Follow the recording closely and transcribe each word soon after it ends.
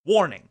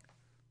Warning.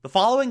 The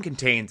following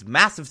contains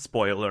massive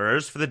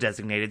spoilers for the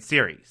designated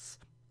series.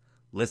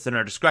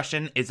 Listener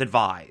discretion is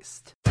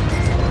advised.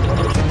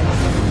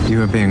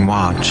 You are being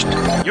watched.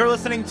 You're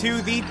listening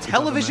to the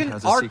Television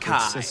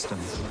Archive,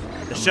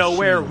 the show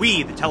where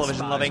we, the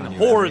television-loving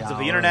hordes of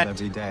the internet,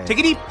 take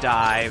a deep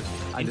dive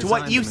into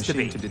what used to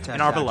be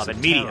in our beloved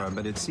media.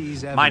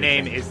 My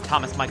name is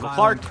Thomas Michael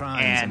Clark,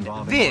 and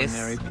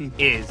this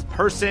is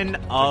Person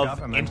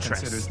of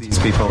Interest. These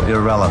people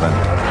irrelevant.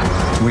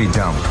 We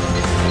don't.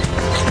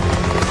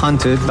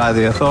 Hunted by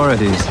the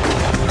authorities.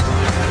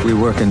 We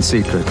work in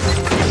secret.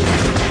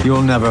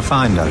 You'll never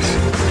find us.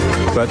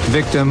 But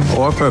victim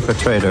or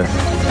perpetrator,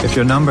 if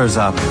your number's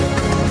up,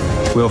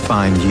 we'll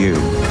find you.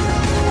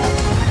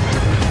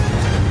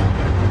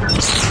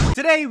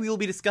 Today we will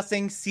be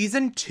discussing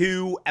Season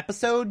 2,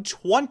 Episode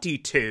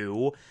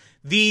 22,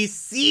 the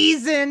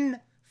season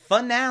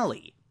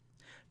finale,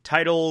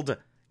 titled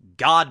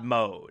God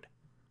Mode.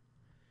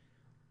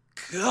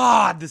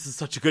 God, this is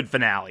such a good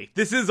finale.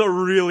 This is a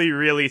really,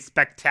 really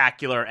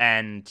spectacular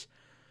end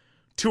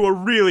to a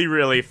really,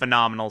 really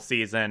phenomenal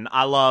season.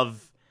 I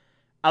love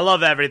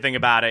everything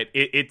about it.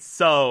 It's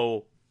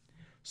so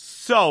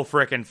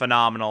freaking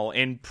phenomenal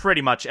in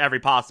pretty much every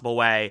possible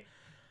way.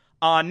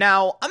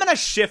 Now, I'm gonna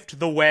shift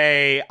the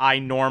way I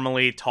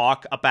normally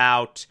talk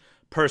about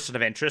Person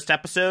of Interest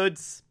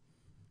episodes,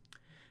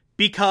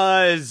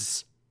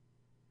 because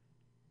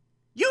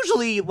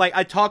usually,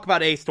 I talk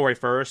about a story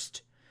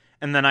first,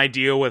 and then I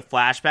deal with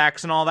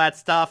flashbacks and all that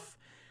stuff.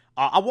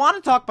 I want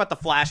to talk about the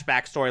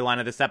flashback storyline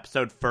of this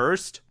episode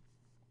first,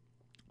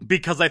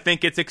 because I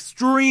think it's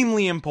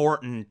extremely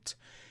important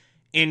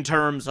in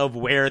terms of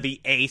where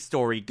the A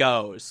story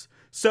goes.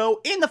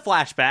 So, in the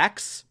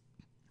flashbacks,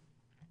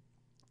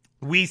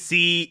 we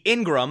see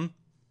Ingram,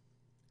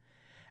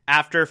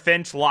 after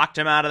Finch locked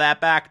him out of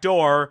that back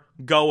door,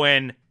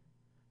 going,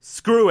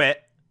 screw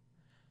it,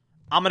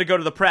 I'm gonna go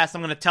to the press, I'm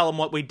gonna tell them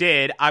what we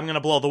did, I'm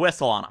gonna blow the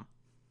whistle on them.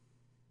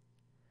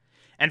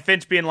 And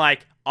Finch being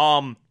like,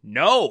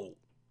 no,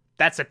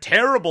 that's a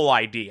terrible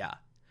idea.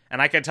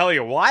 And I can tell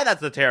you why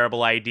that's a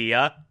terrible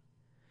idea.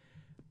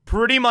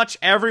 Pretty much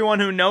everyone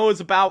who knows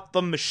about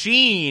the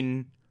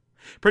machine,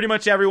 pretty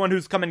much everyone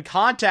who's come in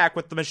contact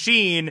with the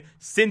machine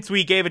since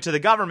we gave it to the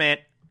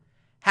government,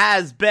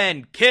 has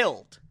been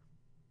killed.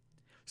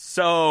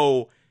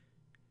 So,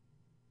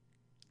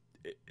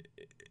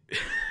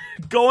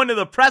 going to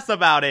the press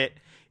about it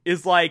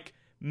is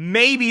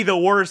maybe the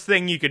worst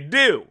thing you could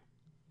do.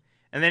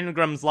 And then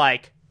Ingram's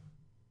like,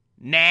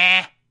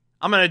 nah,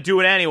 I'm gonna do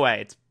it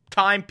anyway. It's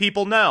time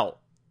people know.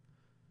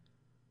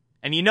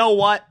 And you know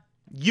what?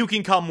 You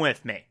can come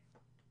with me.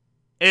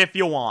 If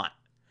you want.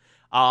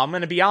 I'm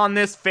gonna be on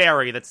this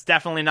ferry that's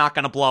definitely not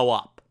gonna blow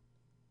up.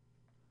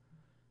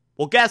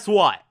 Well, guess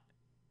what?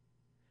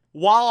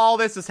 While all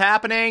this is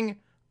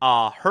happening,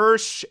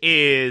 Hirsch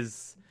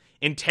is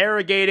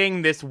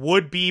interrogating this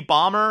would-be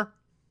bomber,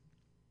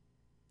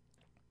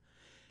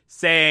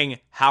 saying,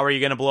 how are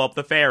you gonna blow up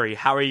the ferry?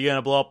 How are you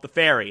gonna blow up the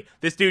ferry?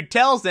 This dude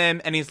tells him,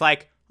 and he's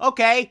like,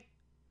 okay,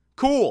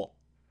 cool.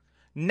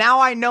 Now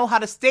I know how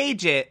to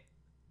stage it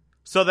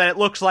so that it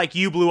looks like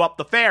you blew up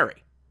the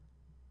ferry.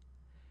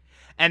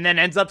 And then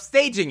ends up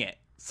staging it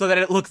so that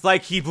it looks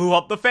like he blew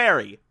up the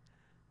ferry.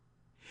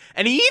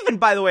 And he even,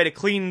 by the way, to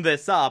clean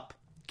this up,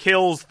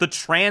 kills the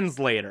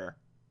translator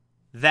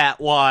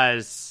that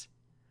was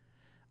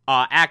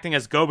acting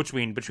as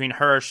go-between between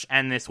Hirsch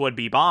and this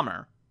would-be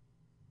bomber.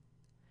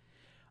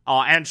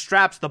 And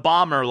straps the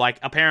bomber like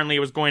apparently it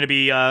was going to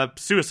be a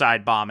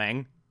suicide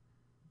bombing.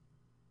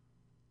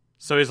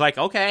 So he's like,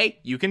 okay,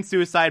 you can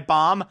suicide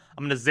bomb.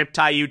 I'm going to zip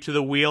tie you to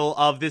the wheel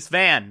of this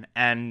van.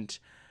 And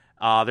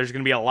there's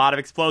going to be a lot of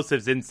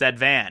explosives in said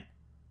van.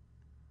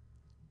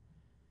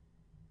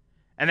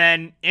 And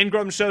then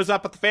Ingram shows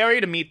up at the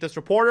ferry to meet this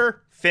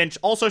reporter. Finch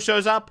also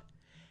shows up.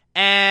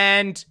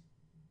 And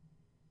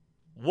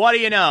what do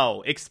you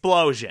know?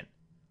 Explosion.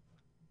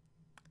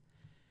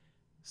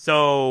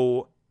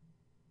 So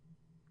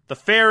the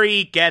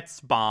ferry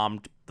gets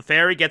bombed. The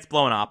ferry gets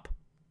blown up.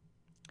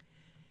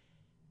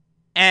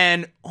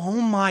 And, oh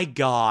my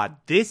god,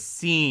 this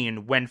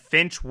scene when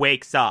Finch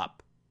wakes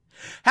up,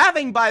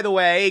 having, by the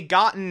way,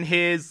 gotten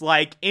his,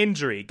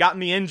 injury, gotten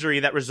the injury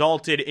that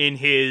resulted in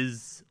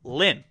his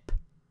limp.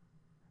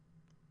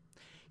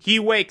 He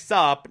wakes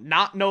up,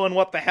 not knowing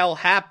what the hell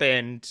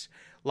happened,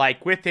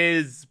 with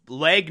his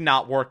leg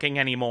not working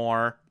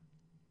anymore.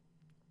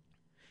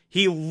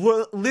 He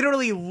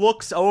literally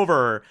looks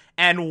over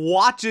and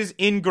watches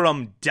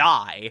Ingram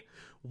die,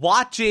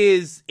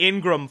 watches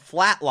Ingram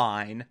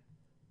flatline,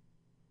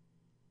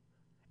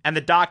 and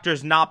the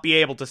doctors not be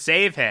able to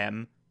save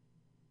him.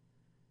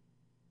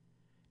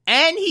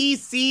 And he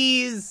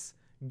sees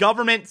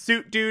government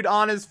suit dude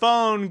on his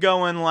phone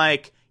going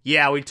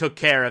yeah, we took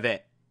care of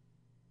it.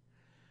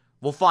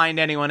 We'll find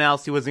anyone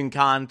else he was in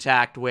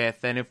contact with,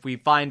 and if we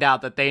find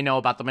out that they know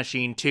about the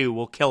machine too,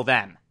 we'll kill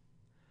them.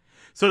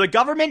 So the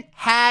government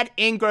had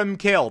Ingram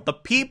killed. The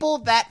people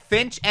that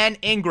Finch and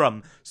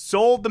Ingram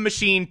sold the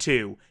machine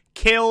to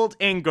killed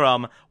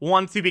Ingram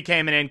once he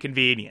became an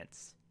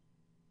inconvenience.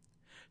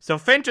 So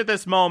Finch at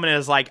this moment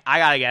is like, I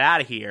gotta get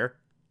out of here.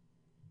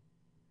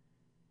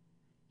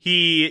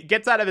 He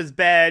gets out of his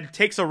bed,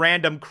 takes a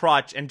random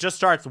crutch, and just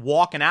starts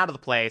walking out of the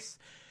place.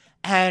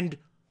 And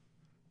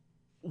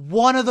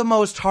one of the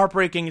most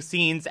heartbreaking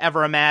scenes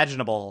ever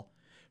imaginable.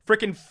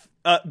 Freaking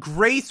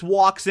Grace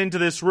walks into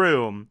this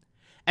room,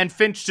 and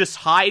Finch just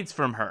hides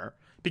from her.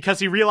 Because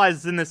he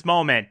realizes in this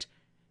moment,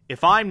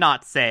 if I'm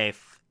not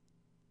safe,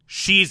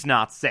 she's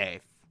not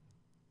safe.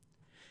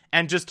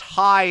 And just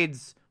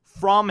hides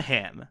from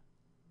him.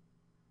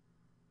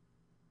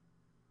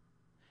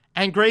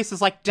 And Grace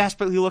is like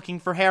desperately looking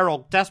for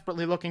Harold,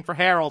 desperately looking for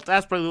Harold,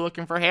 desperately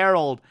looking for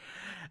Harold.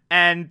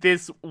 And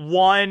this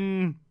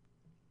one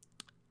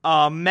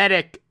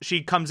medic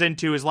she comes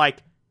into is like,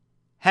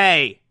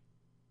 hey,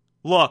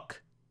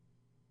 look,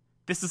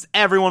 this is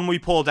everyone we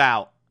pulled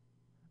out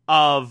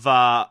of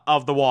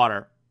the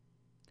water.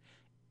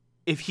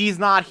 If he's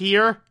not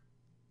here,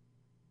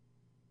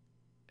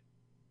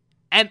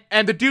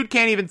 and the dude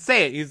can't even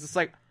say it. He's just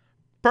like,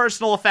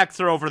 personal effects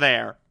are over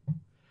there.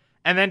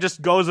 And then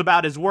just goes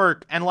about his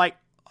work. And like,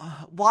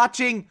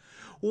 watching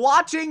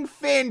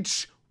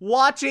Finch,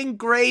 watching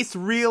Grace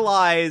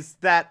realize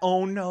that,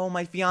 oh no,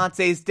 my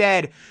fiance's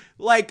dead.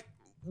 Like,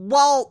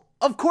 well,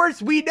 of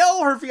course we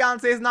know her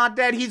fiance is not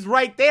dead. He's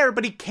right there,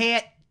 but he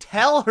can't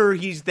tell her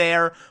he's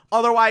there.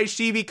 Otherwise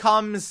she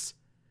becomes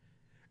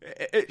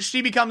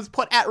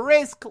put at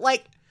risk.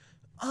 Like,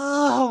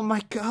 oh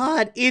my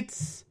God,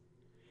 it's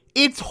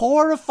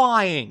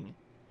horrifying.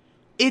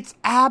 It's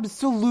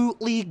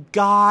absolutely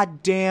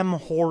goddamn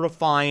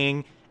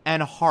horrifying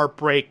and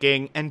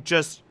heartbreaking and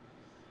just,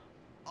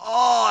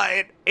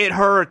 it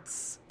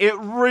hurts. It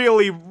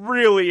really,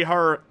 really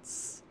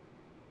hurts.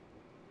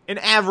 In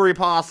every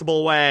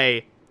possible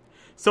way.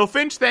 So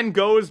Finch then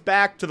goes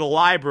back to the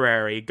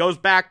library, goes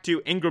back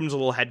to Ingram's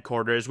little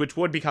headquarters, which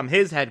would become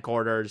his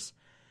headquarters,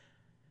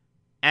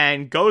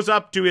 and goes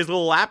up to his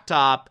little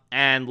laptop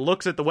and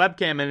looks at the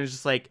webcam and is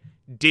just like,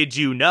 did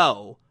you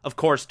know? Of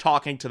course,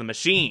 talking to the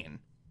machine.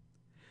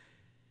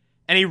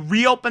 And he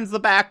reopens the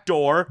back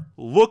door,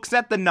 looks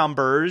at the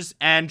numbers,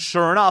 and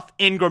sure enough,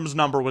 Ingram's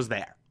number was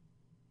there.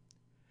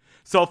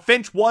 So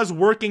Finch was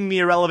working the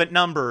irrelevant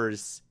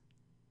numbers.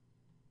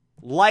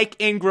 Like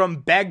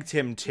Ingram begged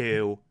him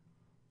to,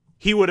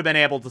 he would have been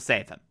able to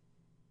save him.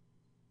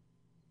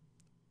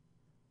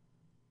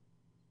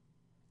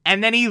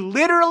 And then he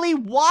literally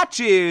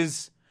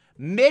watches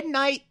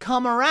midnight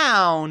come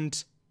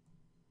around,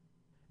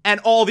 and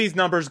all these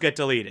numbers get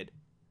deleted.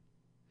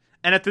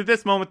 And it's at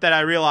this moment that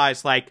I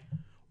realized, like,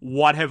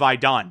 what have I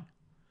done?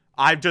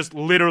 I've just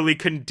literally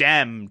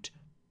condemned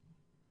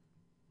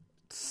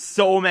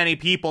so many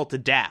people to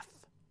death.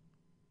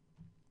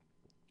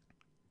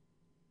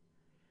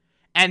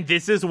 And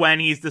this is when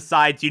he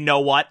decides, you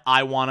know what?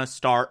 I want to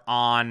start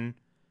on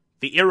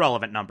the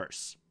irrelevant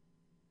numbers.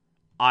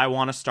 I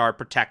want to start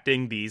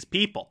protecting these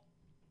people.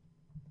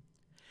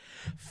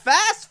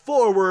 Fast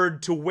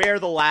forward to where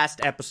the last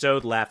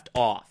episode left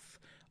off.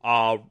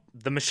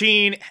 The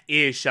machine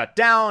is shut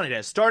down. It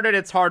has started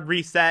its hard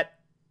reset.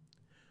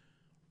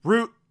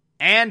 Root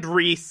and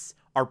Reese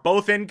are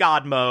both in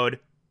God mode.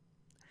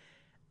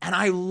 And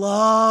I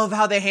love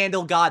how they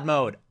handle God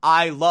mode.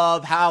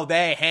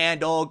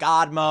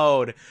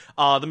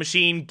 The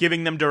machine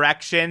giving them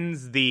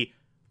directions. The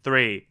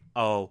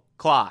 3:00,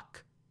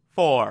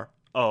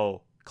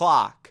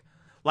 4:00.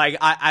 Like,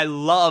 I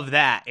love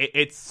that.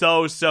 It's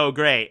so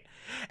great.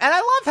 And I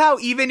love how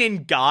even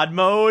in God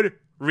mode,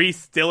 Reese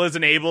still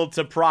isn't able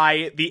to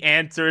pry the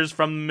answers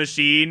from the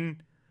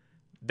machine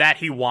that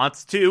he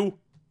wants to.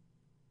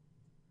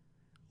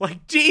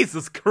 Like,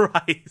 Jesus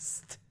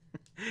Christ.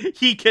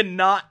 He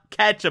cannot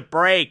catch a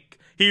break.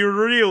 He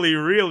really,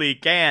 really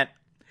can't.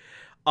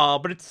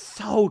 But it's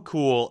so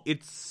cool.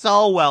 It's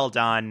so well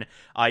done.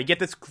 You get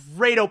this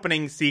great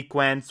opening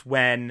sequence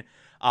when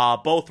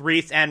both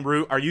Reese and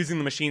Root are using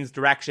the machine's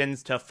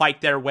directions to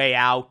fight their way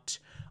out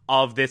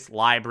of this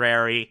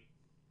library.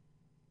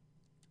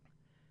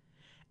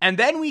 And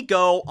then we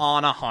go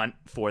on a hunt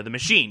for the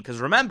machine. Because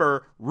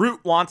remember,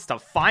 Root wants to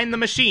find the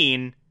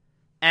machine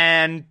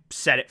and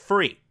set it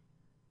free.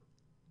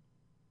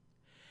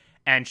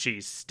 And she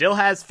still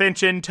has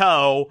Finch in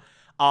tow.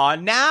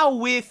 Now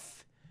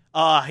with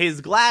his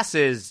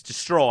glasses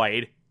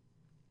destroyed,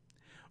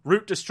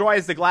 Root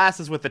destroys the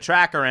glasses with the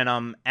tracker in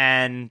them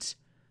and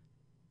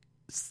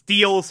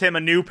steals him a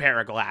new pair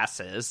of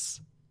glasses.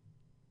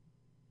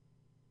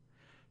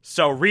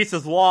 So Reese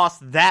has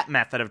lost that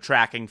method of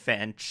tracking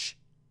Finch.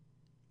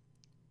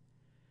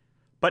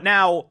 But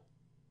now,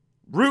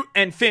 Root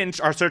and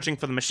Finch are searching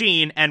for the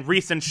machine, and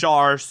Reese and Shaw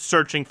are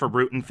searching for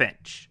Root and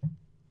Finch.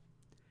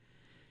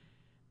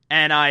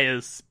 And I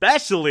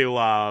especially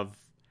love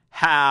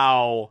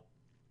how,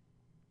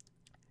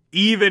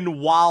 even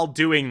while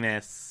doing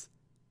this,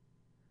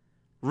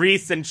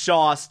 Reese and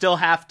Shaw still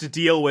have to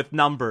deal with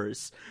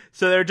numbers.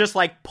 So they're just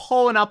like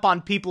pulling up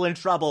on people in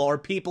trouble or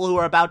people who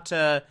are about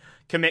to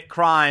commit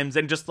crimes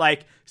and just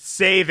like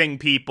saving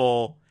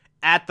people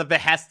at the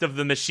behest of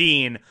the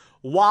machine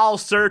while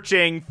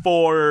searching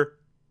for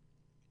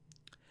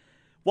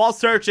while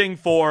searching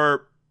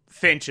for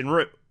Finch and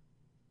Root.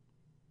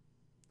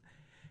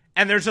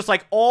 And there's just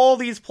like all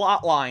these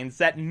plot lines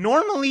that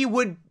normally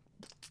would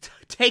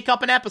take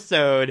up an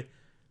episode,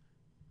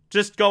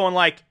 just going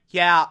like,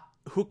 yeah,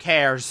 who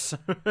cares?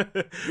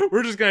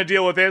 We're just gonna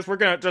deal with this.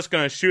 We're just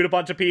gonna shoot a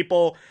bunch of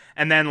people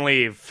and then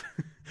leave.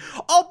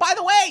 Oh, by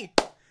the way,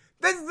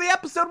 this is the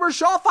episode where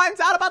Shaw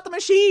finds out about the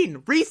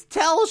machine. Reese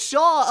tells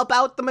Shaw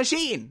about the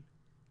machine.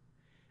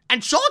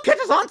 And Shaw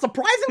catches on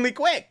surprisingly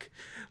quick.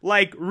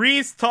 Like,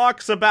 Reese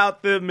talks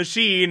about the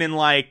machine in,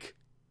 like,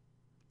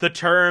 the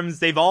terms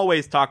they've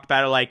always talked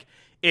about it, like,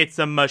 it's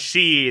a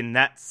machine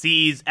that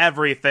sees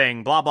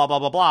everything, blah, blah, blah,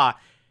 blah, blah.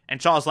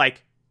 And Shaw's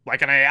like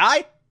an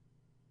AI?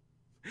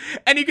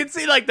 And you can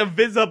see, like, the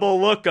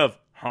visible look of,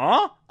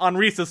 huh? On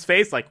Reese's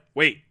face, like,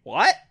 wait,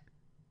 what?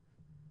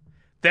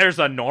 There's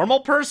a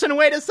normal person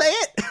way to say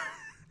it?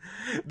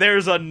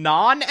 There's a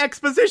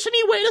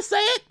non-exposition-y way to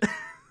say it?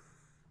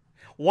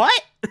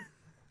 What?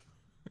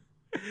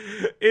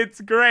 It's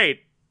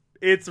great.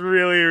 It's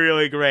really,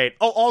 really great.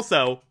 Oh,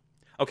 also,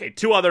 okay,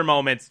 two other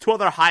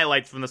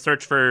highlights from the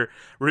search for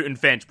Root and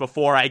Finch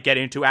before I get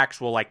into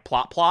actual, like,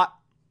 plot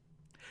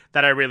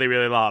that I really,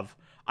 really love.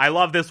 I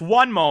love this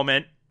one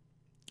moment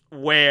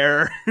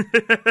where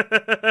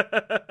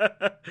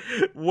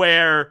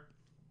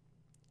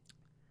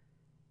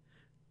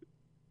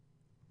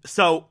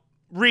so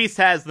Reese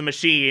has the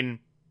machine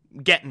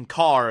getting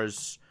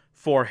cars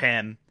for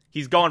him.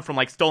 He's going from,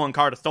 like, stolen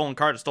car to stolen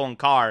car to stolen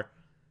car.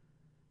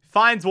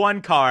 Finds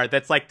one car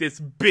that's, like, this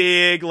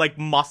big, like,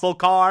 muscle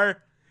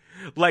car.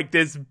 Like,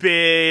 this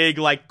big,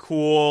 like,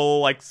 cool,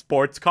 like,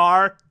 sports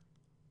car.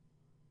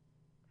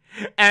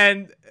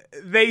 And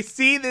they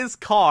see this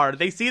car.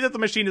 They see that the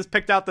machine has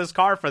picked out this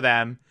car for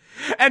them.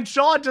 And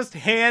Shaw just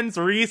hands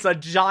Reese a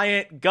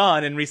giant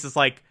gun. And Reese is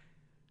like,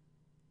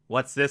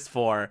 what's this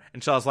for?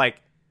 And Shaw's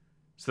like,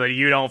 so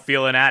you don't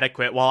feel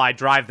inadequate while I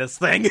drive this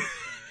thing.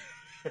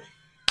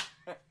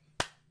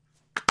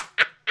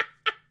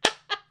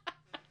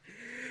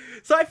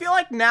 So I feel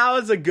like now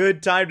is a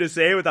good time to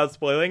say, without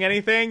spoiling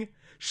anything,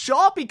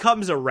 Shaw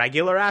becomes a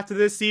regular after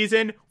this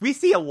season. We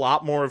see a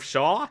lot more of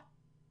Shaw.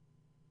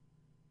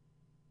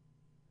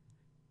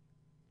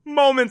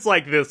 Moments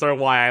like this are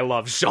why I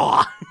love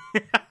Shaw.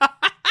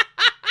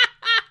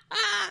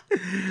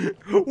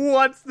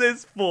 What's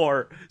this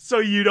for? So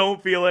you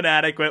don't feel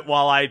inadequate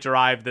while I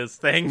drive this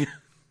thing.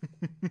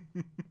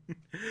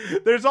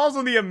 There's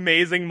also the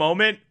amazing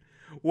moment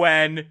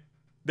when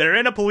they're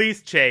in a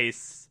police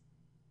chase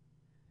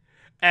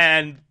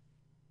and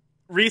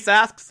Reese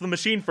asks the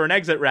machine for an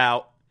exit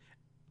route,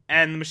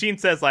 and the machine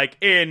says, like,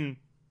 in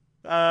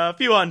a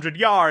few hundred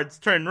yards,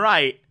 turn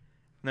right.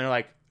 And they're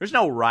like, there's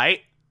no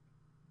right.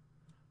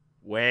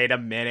 Wait a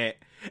minute.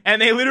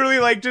 And they literally,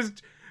 like,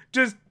 just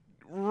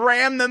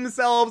ram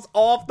themselves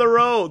off the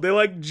road. They,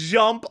 like,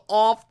 jump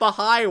off the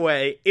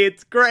highway.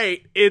 It's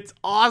great. It's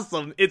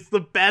awesome. It's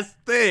the best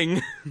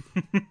thing.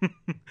 And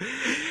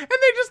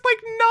they just,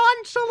 like,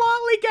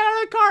 nonchalantly get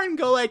out of the car and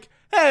go, like,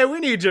 hey, we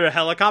need your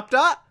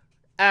helicopter.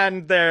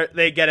 And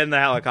they get in the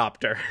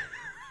helicopter.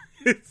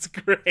 It's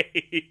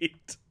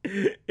great.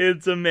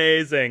 It's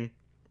amazing.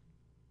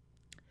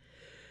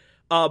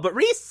 But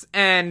Reese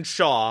and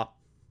Shaw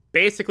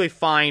basically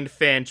find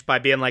Finch by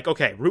being like,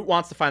 okay, Root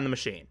wants to find the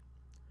machine.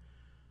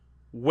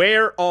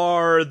 Where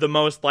are the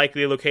most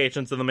likely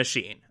locations of the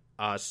machine?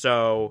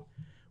 So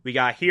we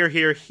got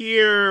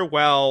here.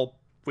 Well,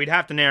 we'd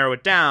have to narrow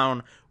it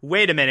down.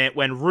 Wait a minute.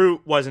 When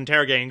Root was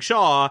interrogating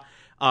Shaw,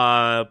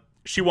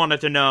 she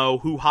wanted to know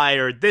who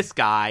hired this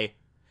guy,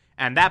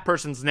 and that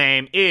person's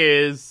name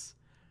is,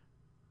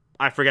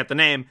 I forget the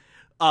name,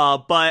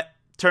 but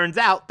turns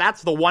out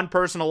that's the one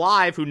person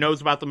alive who knows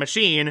about the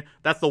machine.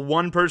 That's the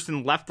one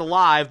person left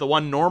alive, the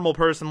one normal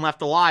person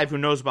left alive who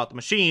knows about the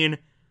machine.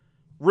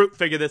 Root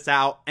figured this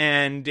out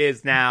and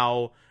is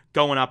now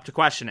going up to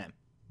question him.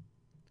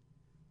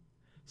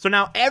 So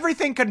now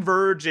everything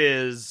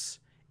converges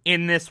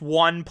in this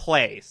one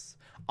place,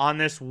 on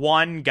this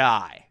one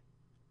guy.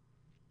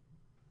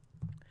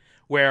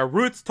 Where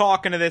Root's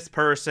talking to this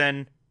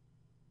person,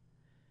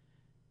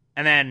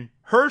 and then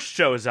Hirsch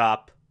shows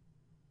up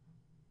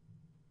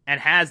and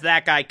has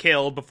that guy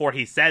killed before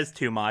he says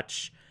too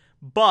much,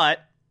 but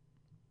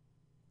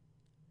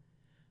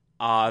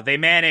they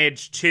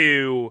manage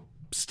to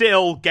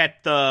still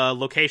get the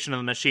location of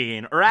the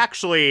machine. Or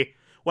actually,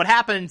 what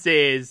happens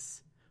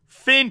is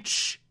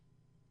Finch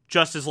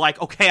just is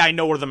like, okay, I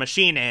know where the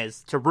machine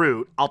is, to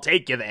Root. I'll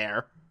take you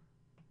there.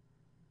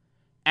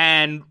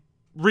 And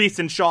Reese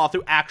and Shaw,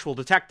 through actual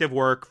detective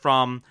work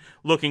from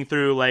looking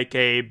through, like,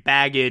 a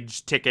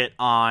baggage ticket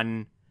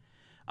on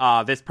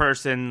this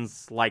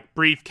person's, like,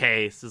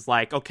 briefcase, is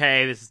like,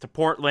 okay, this is to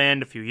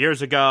Portland a few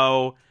years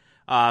ago,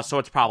 so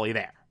it's probably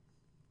there.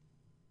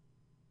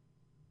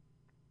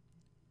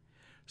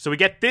 So we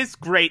get this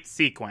great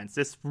sequence,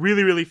 this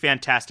really, really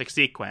fantastic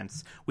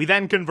sequence. We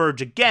then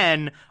converge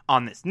again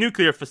on this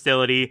nuclear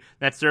facility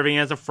that's serving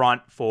as a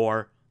front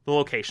for the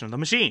location of the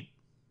machine.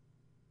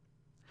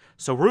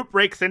 So Root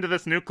breaks into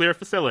this nuclear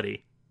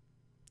facility,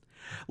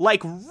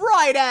 Like,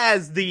 right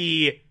as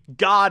the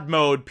God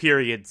mode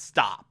period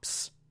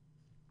stops.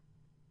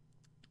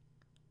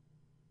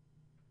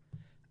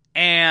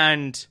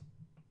 And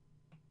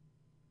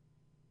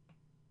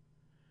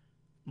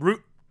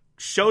Root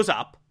shows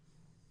up.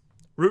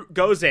 Root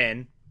goes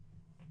in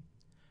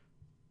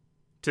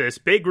to this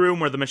big room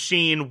where the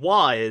machine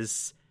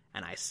was,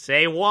 and I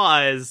say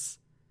was,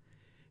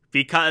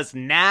 because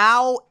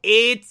now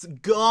it's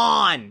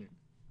gone.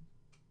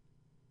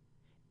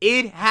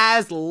 It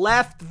has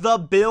left the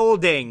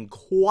building,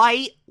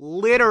 quite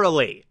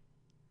literally.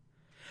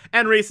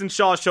 And Reese and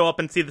Shaw show up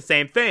and see the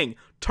same thing.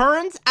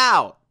 Turns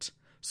out,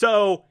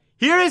 so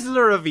here is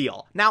the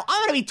reveal. Now,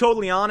 I'm going to be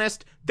totally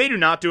honest, they do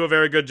not do a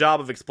very good job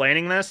of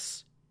explaining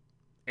this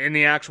in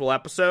the actual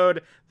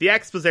episode. The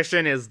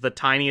exposition is the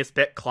tiniest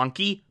bit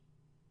clunky.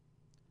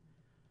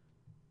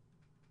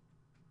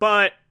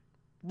 But,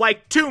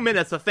 like, 2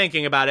 minutes of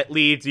thinking about it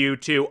leads you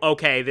to,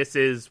 okay, this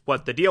is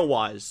what the deal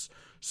was.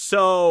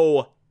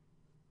 So,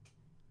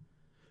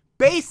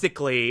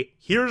 basically,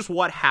 here's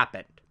what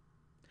happened.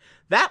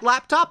 That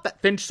laptop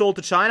that Finch sold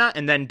to China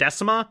and then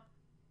Decima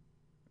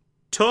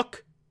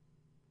took,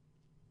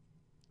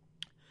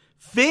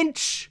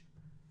 Finch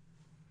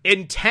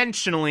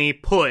intentionally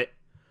put,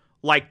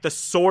 like, the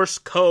source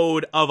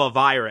code of a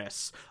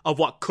virus, of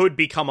what could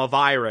become a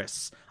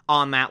virus,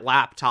 on that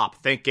laptop,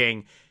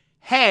 thinking,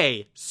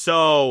 hey,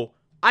 so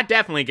I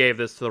definitely gave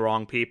this to the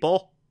wrong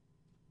people.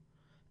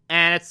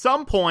 And at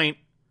some point,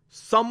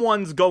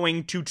 someone's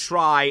going to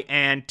try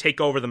and take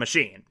over the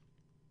machine.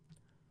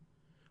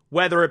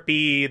 Whether it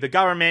be the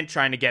government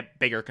trying to get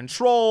bigger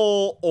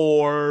control,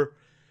 or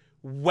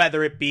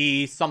whether it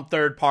be some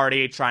third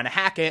party trying to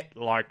hack it,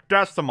 like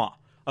Decima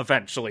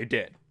eventually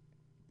did.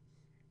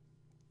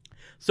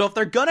 So if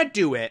they're gonna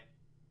do it,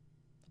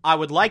 I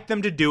would like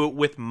them to do it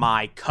with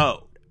my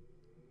code.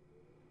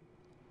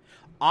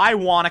 I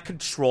want to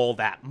control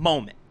that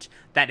moment,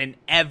 that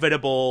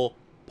inevitable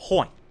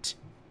point.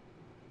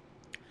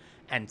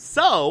 And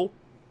so,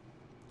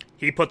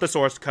 he put the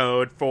source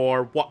code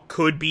for what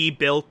could be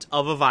built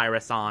of a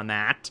virus on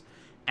that,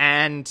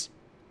 and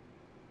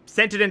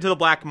sent it into the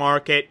black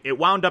market. It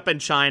wound up in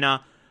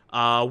China.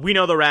 We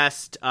know the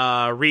rest.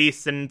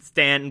 Reese and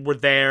Stanton were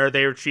there.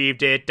 They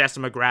retrieved it.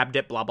 Decima grabbed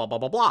it. Blah, blah, blah,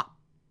 blah, blah.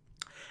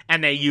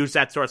 And they used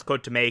that source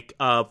code to make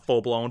a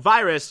full-blown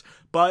virus.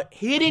 But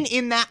hidden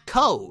in that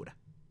code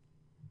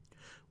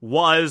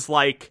was,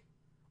 like,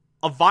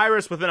 a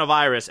virus within a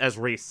virus, as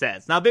Reese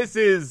says. Now, this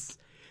is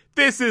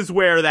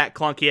where that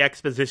clunky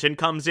exposition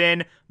comes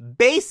in.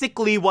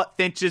 Basically, what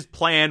Finch's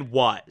plan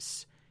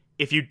was,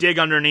 if you dig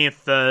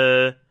underneath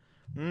the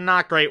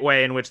not great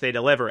way in which they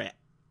deliver it.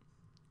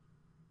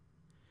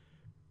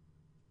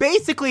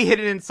 Basically,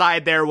 hidden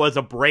inside there was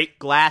a break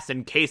glass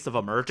in case of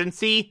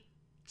emergency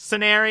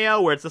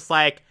scenario, where it's just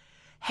like,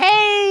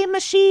 hey,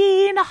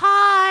 machine,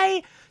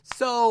 hi!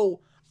 So,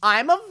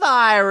 I'm a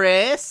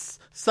virus.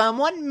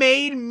 Someone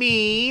made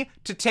me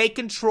to take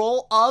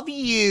control of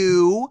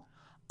you.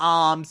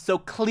 So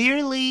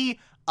clearly,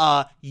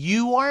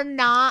 you are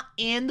not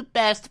in the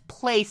best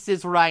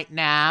places right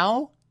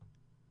now.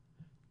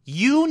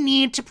 You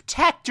need to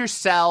protect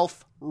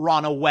yourself.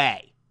 Run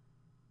away.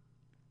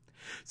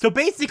 So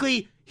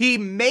basically, he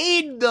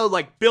made the,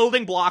 like,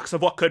 building blocks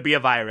of what could be a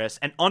virus,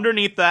 and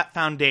underneath that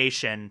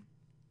foundation,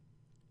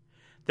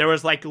 there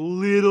was, like, the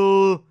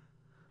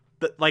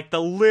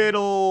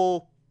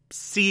little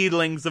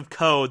seedlings of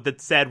code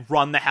that said,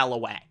 run the hell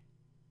away.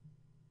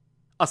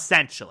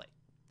 Essentially.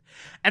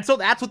 And so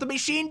that's what the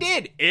machine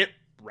did. It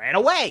ran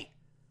away.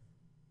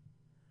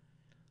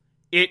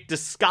 It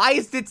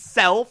disguised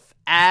itself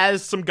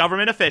as some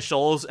government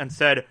officials and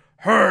said,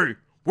 hey,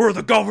 we're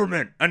the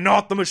government and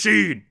not the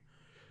machine.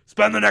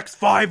 Spend the next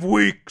 5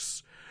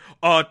 weeks,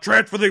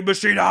 transfer the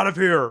machine out of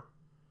here,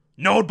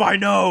 node by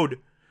node,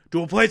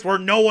 to a place where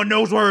no one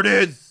knows where it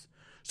is.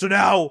 So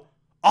now,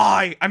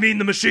 I mean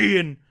the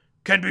machine,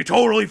 can be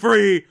totally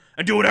free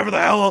and do whatever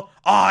the hell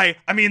I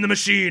mean the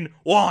machine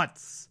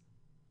wants.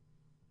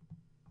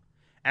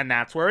 And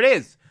that's where it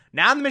is.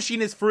 Now the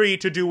machine is free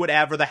to do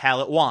whatever the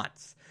hell it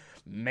wants.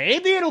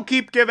 Maybe it'll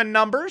keep giving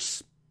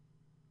numbers.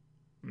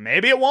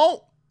 Maybe it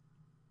won't.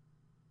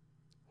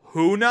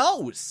 Who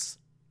knows?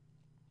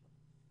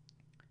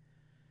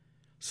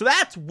 So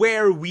that's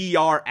where we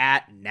are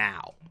at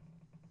now.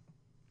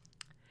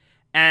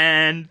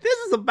 And this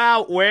is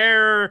about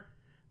where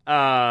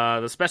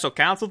the special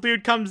counsel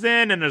dude comes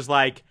in and is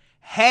like,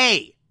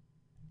 hey,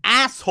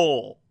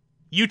 asshole,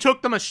 you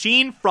took the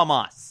machine from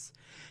us.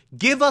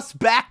 Give us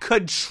back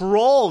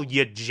control,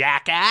 you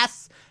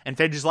jackass. And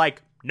Finch is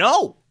like,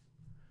 no.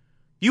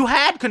 You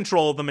had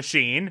control of the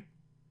machine.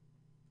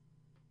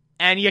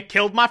 And you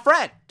killed my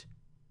friend.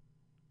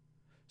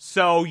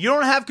 So you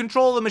don't have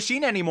control of the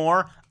machine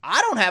anymore. I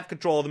don't have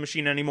control of the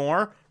machine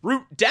anymore.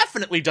 Root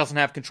definitely doesn't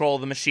have control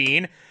of the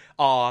machine.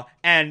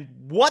 And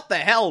what the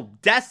hell,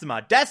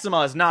 Decima?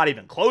 Decima is not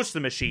even close to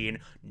the machine.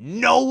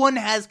 No one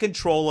has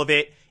control of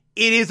it.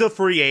 It is a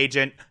free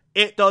agent.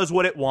 It does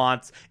what it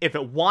wants. If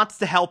it wants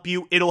to help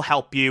you, it'll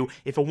help you.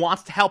 If it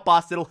wants to help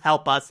us, it'll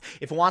help us.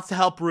 If it wants to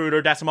help Root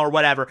or Decima or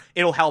whatever,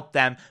 it'll help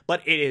them.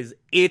 But it is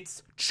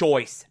its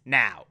choice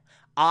now.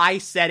 I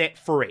set it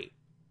free.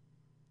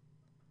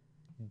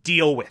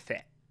 Deal with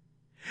it.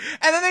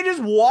 And then they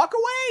just walk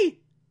away.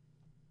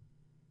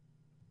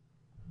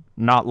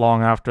 Not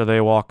long after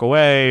they walk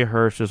away,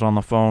 Hirsch is on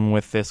the phone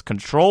with this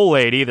control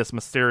lady, this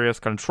mysterious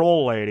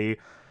control lady.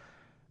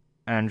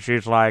 And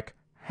she's like,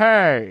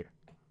 hey,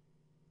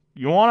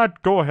 you want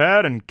to go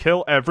ahead and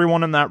kill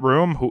everyone in that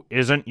room who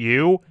isn't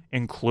you,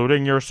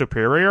 including your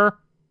superior?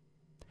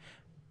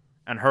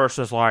 And Hirsch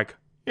is like,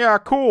 yeah,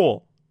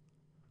 cool.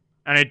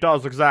 And he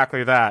does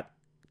exactly that.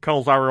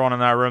 Kills everyone in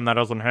that room that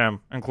isn't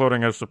him,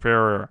 including his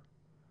superior.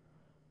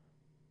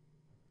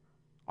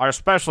 I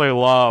especially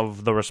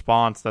love the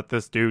response that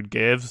this dude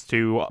gives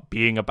to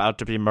being about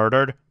to be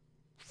murdered.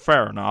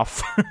 Fair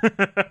enough.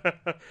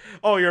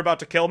 Oh, you're about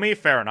to kill me?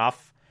 Fair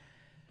enough.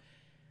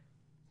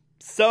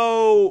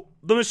 So,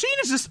 the machine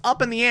is just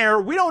up in the air.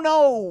 We don't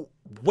know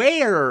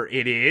where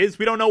it is.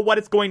 We don't know what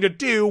it's going to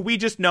do. We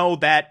just know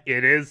that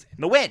it is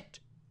in the wind.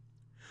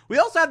 We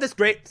also have this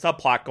great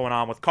subplot going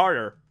on with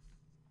Carter,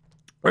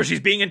 where she's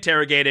being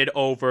interrogated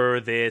over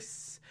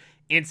this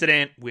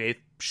incident with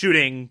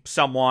shooting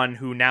someone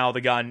who now the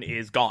gun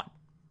is gone.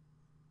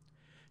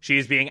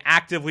 She's being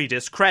actively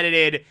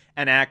discredited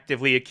and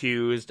actively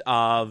accused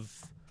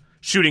of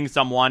shooting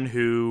someone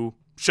who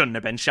shouldn't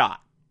have been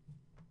shot.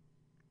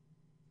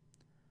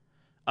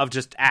 Of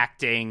just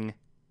acting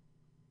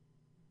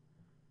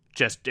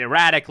just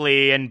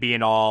erratically and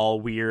being all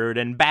weird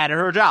and bad at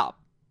her job.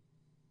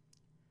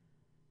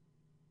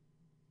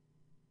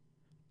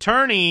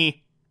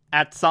 Turney,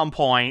 at some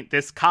point,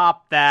 this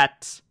cop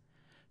that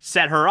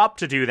set her up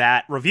to do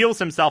that, reveals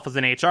himself as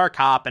an HR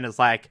cop and is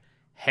like,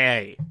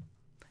 hey,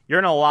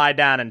 you're gonna lie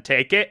down and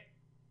take it?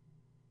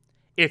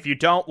 If you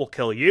don't, we'll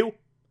kill you.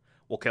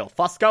 We'll kill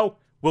Fusco.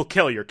 We'll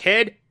kill your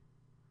kid.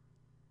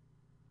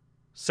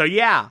 So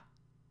yeah,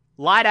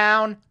 lie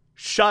down,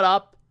 shut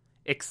up,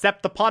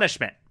 accept the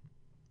punishment.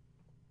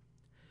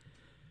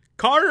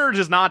 Carter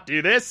does not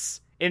do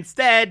this.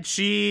 Instead,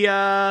 she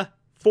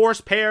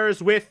force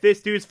pairs with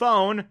this dude's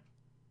phone,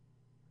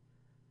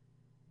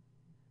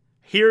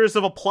 hears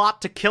of a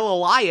plot to kill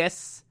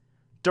Elias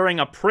during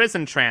a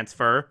prison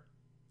transfer,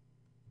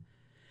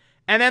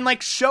 and then,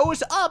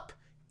 shows up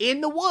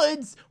in the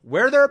woods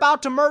where they're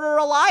about to murder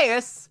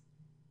Elias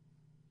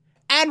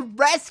and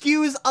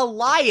rescues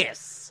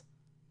Elias.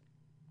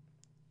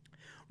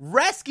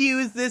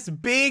 Rescues this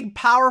big,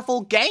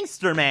 powerful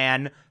gangster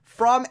man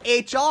from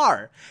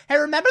HR. Hey,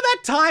 remember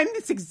that time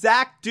this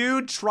exact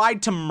dude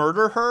tried to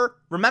murder her?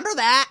 Remember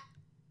that?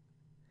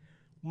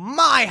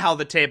 My, how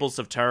the tables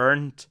have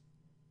turned.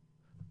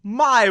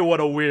 My, what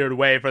a weird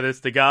way for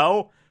this to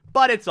go.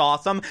 But it's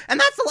awesome. And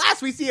that's the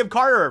last we see of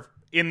Carter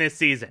in this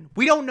season.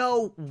 We don't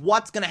know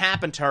what's going to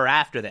happen to her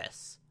after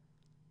this.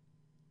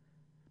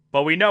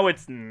 But we know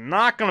it's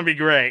not going to be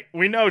great.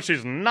 We know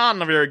she's not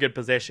in a very good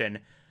position.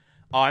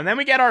 And then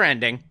we get our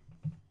ending,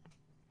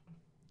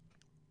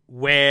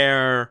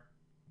 where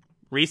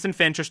Reese and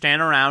Finch are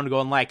standing around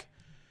going like,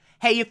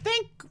 hey, you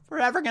think we're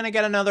ever going to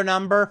get another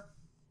number?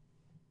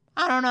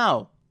 I don't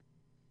know.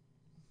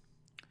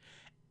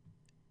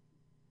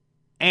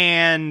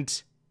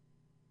 And,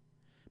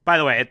 by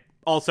the way,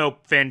 also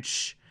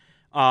Finch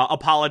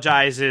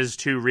apologizes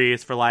to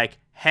Reese for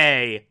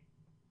hey,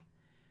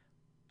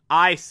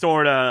 I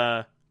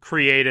sorta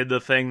created the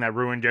thing that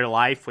ruined your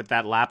life with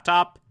that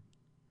laptop.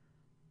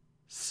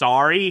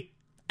 Sorry.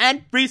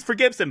 And Reese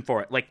forgives him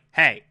for it.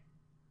 Hey,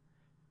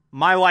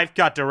 my life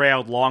got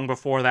derailed long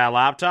before that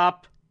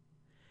laptop.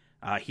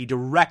 He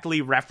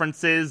directly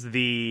references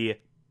the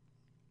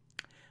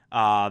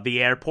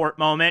airport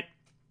moment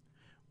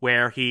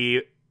where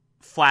he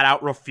flat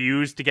out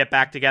refused to get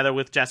back together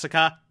with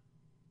Jessica.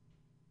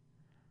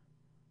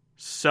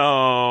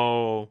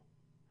 So,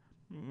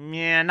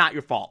 yeah, not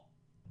your fault.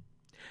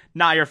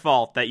 Not your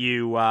fault that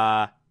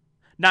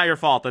not your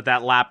fault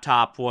that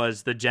laptop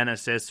was the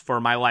genesis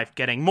for my life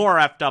getting more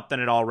effed up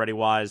than it already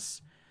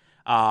was.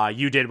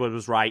 You did what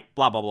was right,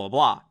 blah, blah, blah,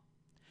 blah.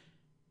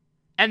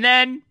 And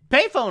then,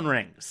 payphone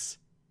rings.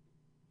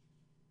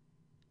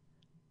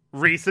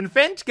 Reese and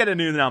Finch get a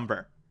new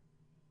number.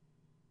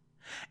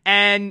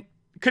 And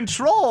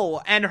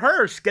Control and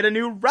Hirsch get a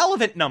new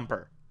relevant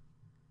number.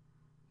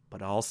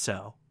 But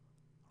also,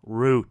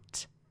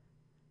 Root,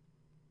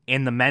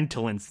 in the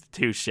mental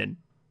institution,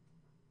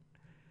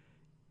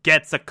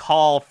 gets a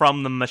call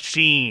from the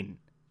machine,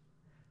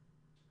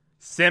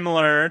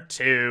 similar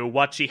to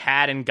what she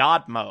had in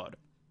God mode.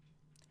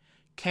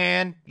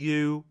 Can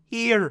you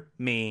hear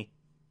me?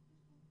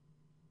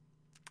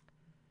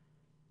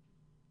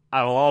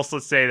 I will also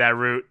say that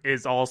Root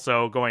is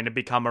also going to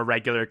become a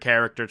regular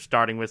character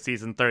starting with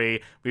Season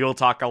 3. We will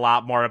talk a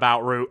lot more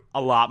about Root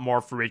a lot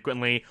more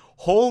frequently.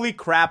 Holy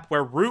crap,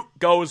 where Root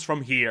goes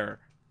from here.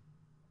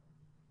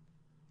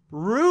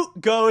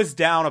 Root goes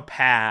down a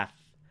path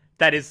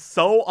that is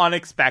so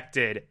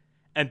unexpected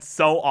and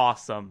so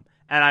awesome,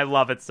 and I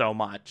love it so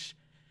much.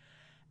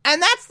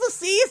 And that's the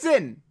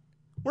season!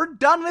 We're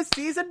done with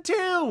season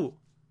 2!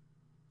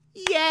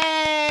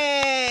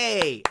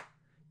 Yay!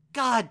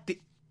 God,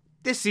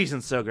 this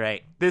season's so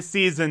great. This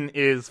season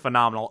is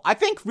phenomenal. I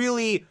think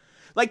really,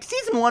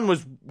 season 1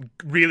 was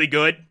really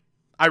good.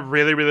 I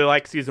really, really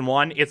like season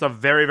 1. It's a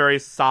very, very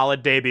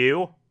solid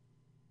debut.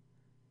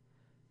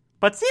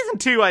 But season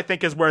 2, I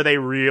think, is where they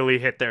really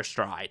hit their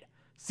stride.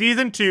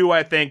 Season 2,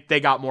 I think they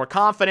got more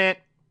confident.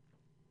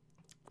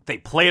 They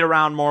played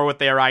around more with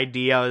their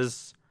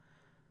ideas.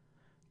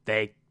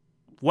 They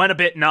went a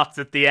bit nuts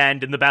at the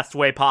end in the best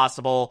way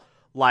possible.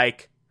 They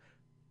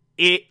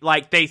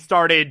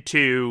started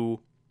to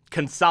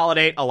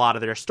consolidate a lot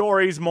of their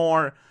stories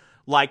more.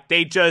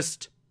 They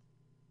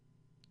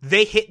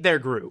hit their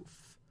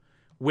groove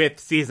with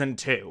season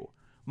 2.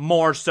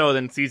 More so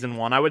than season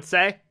 1, I would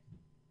say.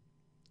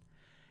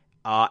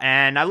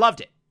 And I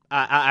loved it.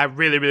 I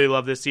really, really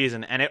love this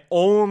season. And it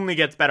only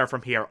gets better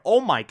from here.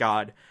 Oh my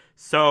god.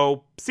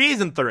 So,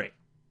 season 3.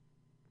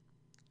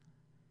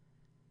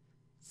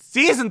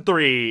 Season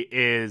 3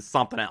 is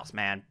something else,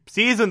 man.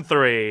 Season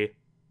 3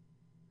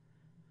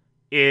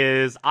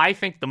 is, I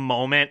think, the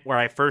moment where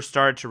I first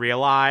started to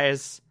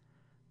realize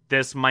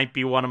this might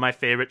be one of my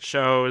favorite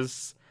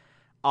shows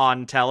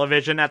on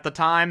television at the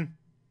time.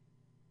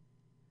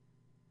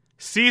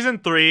 Season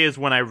 3 is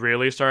when I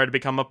really started to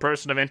become a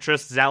person of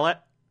interest zealot.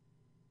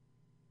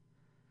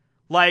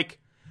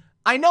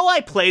 I know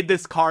I played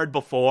this card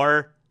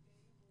before,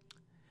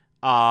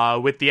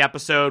 with the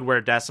episode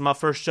where Decima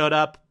first showed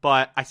up,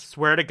 but I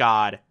swear to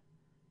God,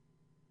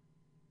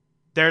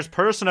 there's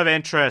person of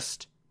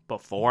interest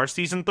before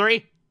season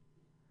 3,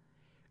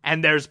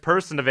 and there's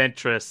person of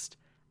interest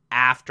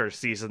after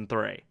season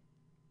 3.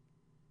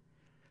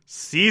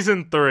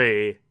 Season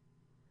 3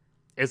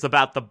 is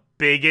about the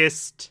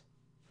biggest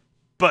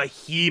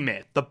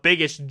behemoth, the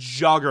biggest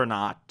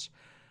juggernaut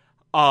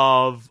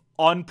of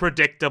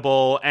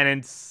unpredictable and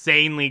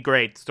insanely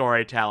great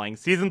storytelling.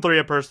 Season 3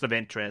 of Person of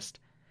Interest.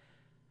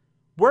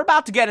 We're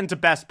about to get into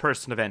best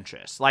person of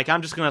interest.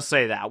 I'm just gonna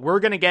say that. We're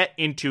gonna get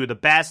into the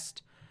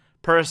best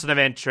person of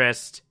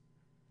interest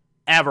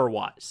ever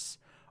was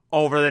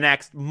over the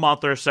next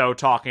month or so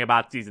talking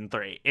about season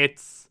 3.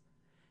 It's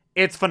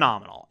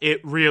phenomenal.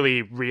 It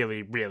really,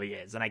 really, really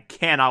is. And I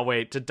cannot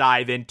wait to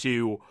dive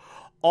into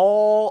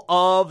all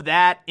of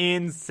that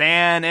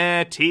insanity.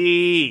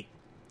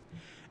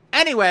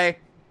 Anyway,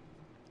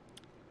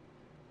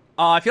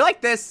 if you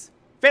like this,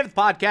 favorite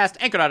the podcast,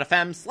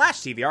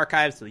 anchor.fm/TV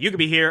archives, so you can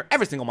be here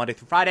every single Monday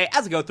through Friday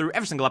as I go through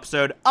every single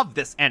episode of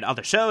this and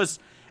other shows.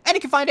 And you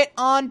can find it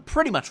on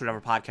pretty much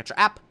whatever podcatcher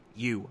app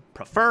you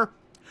prefer.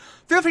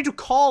 Feel free to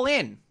call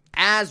in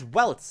as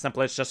well. It's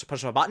simple as just a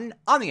push of a button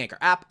on the Anchor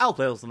app. I'll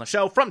play those on the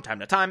show from time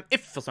to time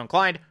if you feel so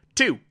inclined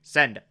to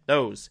send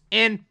those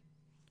in.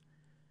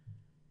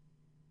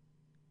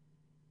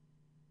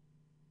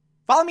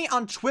 Follow me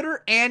on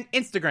Twitter and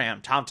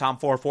Instagram,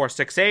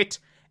 TomTom4468,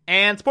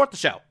 and support the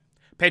show.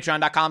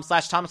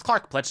 Patreon.com/Thomas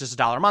Clark. Pledge just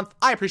 $1 a month.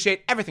 I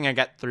appreciate everything I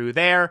get through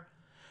there.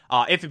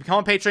 If you become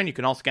a patron, you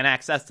can also get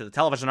access to the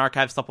Television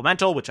Archive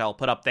Supplemental, which I'll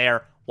put up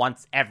there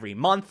once every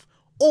month.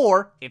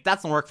 Or, if that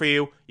doesn't work for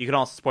you, you can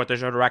also support the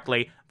show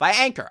directly via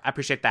Anchor. I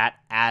appreciate that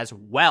as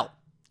well.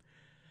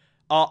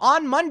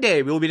 On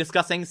Monday, we will be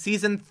discussing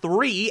Season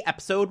 3,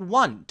 Episode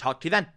 1. Talk to you then.